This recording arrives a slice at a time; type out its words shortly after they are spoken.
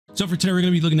So for today, we're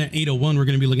going to be looking at Ada-1. We're going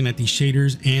to be looking at the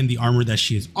shaders and the armor that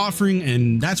she is offering,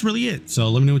 and that's really it. So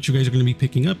let me know what you guys are going to be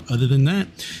picking up. Other than that,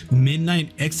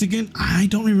 Midnight Exigant. I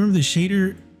don't remember the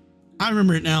shader. I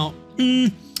remember it now.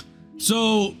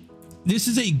 So this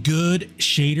is a good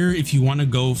shader if you want to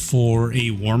go for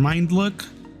a Warmind look,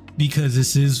 because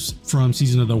this is from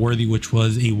Season of the Worthy, which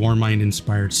was a Warmind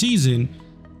inspired season.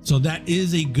 So that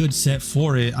is a good set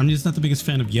for it. I'm just not the biggest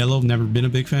fan of yellow. Never been a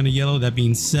big fan of yellow. That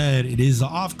being said, it is the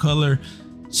off color,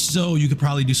 so you could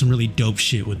probably do some really dope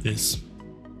shit with this.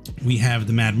 We have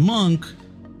the Mad Monk,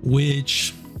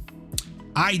 which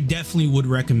I definitely would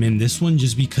recommend this one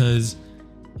just because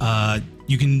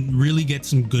you can really get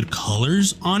some good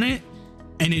colors on it,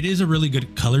 and it is a really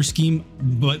good color scheme.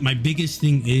 But my biggest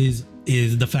thing is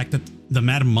the fact that the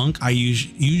Mad Monk, I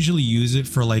usually use it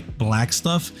for like black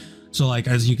stuff. So like,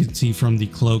 as you can see from the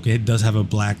cloak, it does have a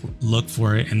black look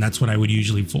for it, and that's what I would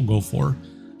usually go for.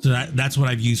 So that's what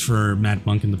I've used for Mad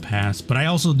Monk in the past. But I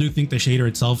also do think the shader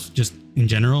itself, just in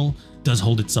general, does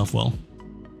hold itself well.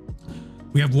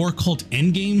 We have War Cult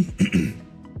Endgame.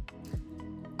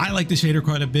 I like the shader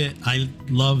quite a bit. I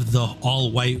love the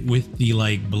all white with the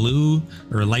like blue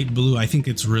or light blue. I think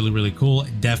it's really, really cool.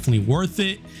 Definitely worth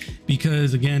it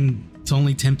because, again, it's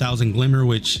only 10,000 glimmer,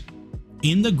 which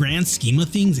in the grand scheme of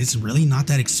things, it's really not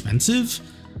that expensive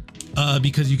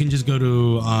because you can just go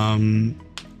to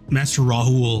Master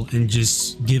Rahul and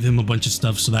just give him a bunch of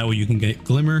stuff so that way you can get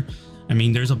glimmer. I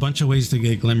mean, there's a bunch of ways to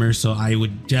get glimmer, so I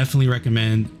would definitely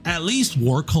recommend at least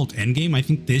War Cult Endgame. I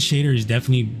think this shader is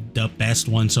definitely the best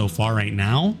one so far right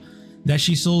now that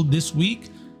she sold this week.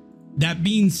 That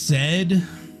being said,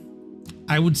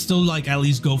 I would still like at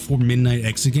least go for Midnight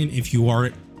Exigant if you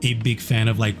are a big fan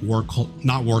of like War Cult,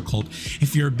 not War Cult,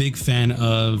 if you're a big fan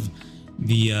of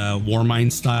the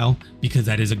Warmind style, because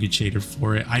that is a good shader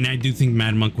for it. And I do think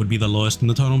Mad Monk would be the lowest in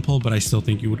the totem pole, but I still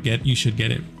think you should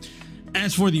get it.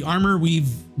 As for the armor, we've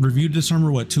reviewed this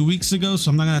armor, what, 2 weeks ago, so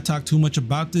I'm not going to talk too much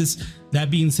about this. That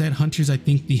being said, Hunters, I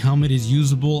think the helmet is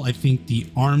usable. I think the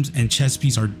arms and chest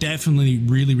piece are definitely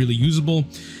really, really usable.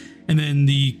 And then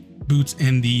the boots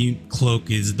and the cloak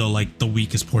is the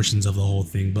weakest portions of the whole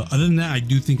thing. But other than that, I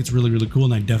do think it's really, really cool,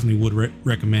 and I definitely would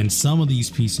recommend some of these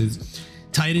pieces.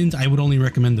 Titans, I would only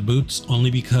recommend the boots,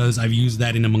 only because I've used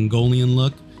that in a Mongolian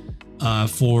look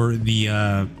for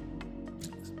the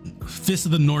Fist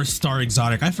of the North Star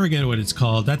exotic. I forget what it's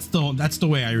called. That's the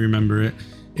way I remember it.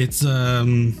 It's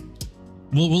we'll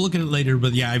look at it later,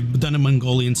 but yeah, I've done a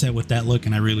Mongolian set with that look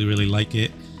and I really, really like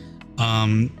it.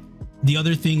 The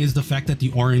other thing is the fact that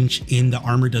the orange in the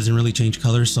armor doesn't really change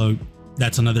color, so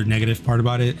that's another negative part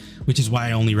about it, which is why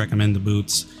I only recommend the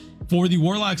boots. For the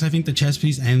Warlocks, I think the chest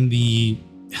piece and the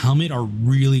helmet are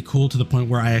really cool, to the point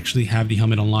where I actually have the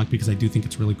helmet unlocked because I do think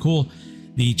it's really cool.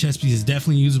 The chest piece is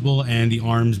definitely usable, and the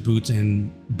arms, boots,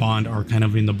 and bond are kind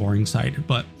of in the boring side.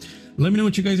 But let me know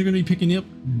what you guys are going to be picking up.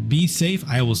 Be safe.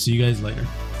 I will see you guys later.